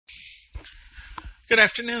Good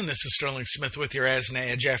afternoon. This is Sterling Smith with your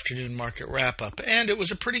Asna Edge afternoon market wrap-up. And it was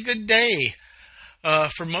a pretty good day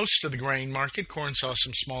for most of the grain market. Corn saw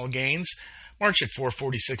some small gains. March at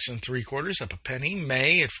 4.46 3/4, up a penny.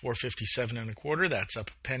 May at 4.57 1/4, that's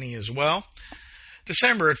up a penny as well.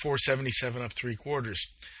 December at 4.77, up 3/4.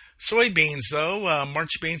 Soybeans, though,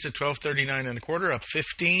 March beans at 12.39 1/4, up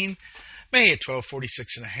 15. May at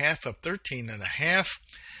 12.46 1/2, up 13 1/2.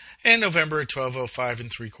 And November at 12.05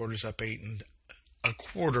 3/4, up 8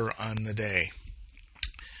 1/4 on the day.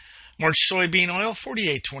 March soybean oil,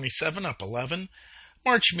 48.27, up 11.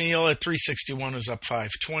 March meal at 3.61 is up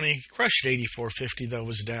 5.20. Crush at 84.50, though,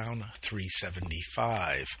 was down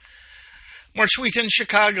 3.75. March wheat in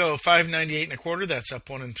Chicago, 5.98 1/4, that's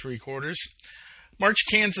up 1 3/4. March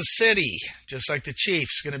Kansas City, just like the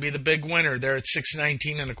Chiefs, going to be the big winner. They're at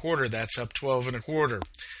 6.19 1/4, that's up 12 1/4.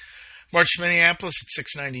 March Minneapolis at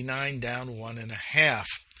 6.99, down 1 1/2.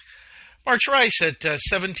 March rice at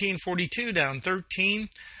 17.42, down 13.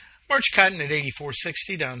 March cotton at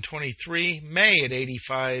 84.60, down 23. May at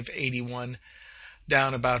 85.81,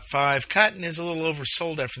 down about 5. Cotton is a little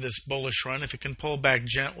oversold after this bullish run. If it can pull back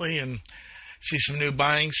gently and see some new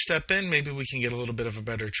buying step in, maybe we can get a little bit of a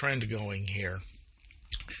better trend going here.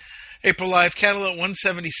 April live cattle at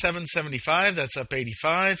 177.75, that's up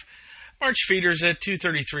 85. March feeders at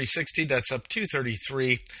 233.60, that's up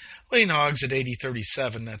 233. Lean hogs at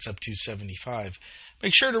 80.37, that's up 275.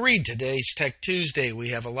 Make sure to read today's Tech Tuesday. We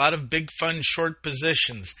have a lot of big fun short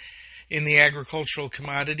positions in the agricultural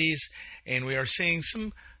commodities, and we are seeing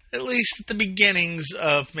some, at least at the beginnings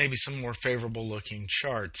of maybe some more favorable looking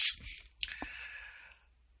charts.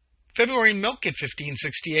 February milk at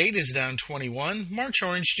 15.68 is down 21. March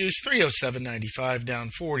orange juice 307.95,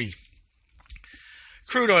 down 40.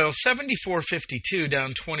 Crude oil, 74.52,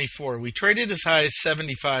 down 24. We traded as high as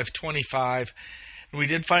 75.25, and we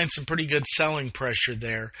did find some pretty good selling pressure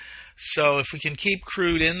there. So if we can keep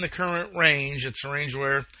crude in the current range, it's a range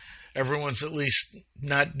where everyone's at least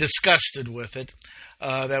not disgusted with it.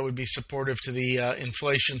 That would be supportive to the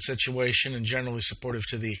inflation situation and generally supportive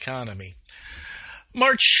to the economy.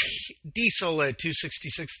 March diesel at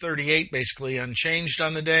 266.38, basically unchanged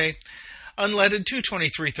on the day. Unleaded,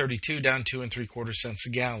 223.32, down 2 3/4 cents a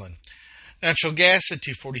gallon. Natural gas at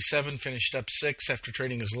 247, finished up 6 after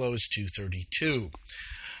trading as low as 232.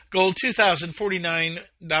 Gold,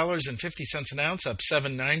 $2,049.50 an ounce, up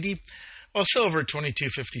 7.90, while silver at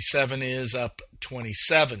 22.57 is up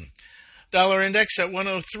 27. Dollar index at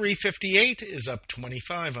 103.58 is up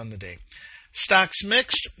 25 on the day. Stocks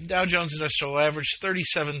mixed. Dow Jones Industrial Average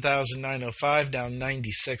 37,905, down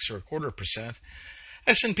 96 or 1/4%.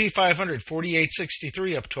 S&P 500,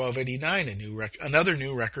 48.63, up 12.89, another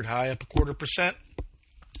new record high, up 1/4%.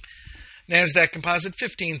 NASDAQ Composite,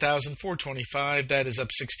 15,425, that is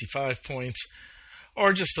up 65 points,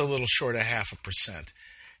 or just a little short of 0.5%.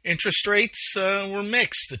 Interest rates were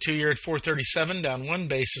mixed. The 2-year at 4.37, down 1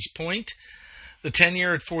 basis point. The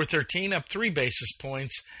 10-year at 4.13, up 3 basis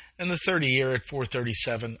points. And the 30-year at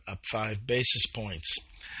 4.37, up 5 basis points.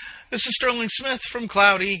 This is Sterling Smith from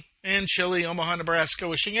cloudy and chilly Omaha, Nebraska,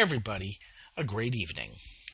 wishing everybody a great evening.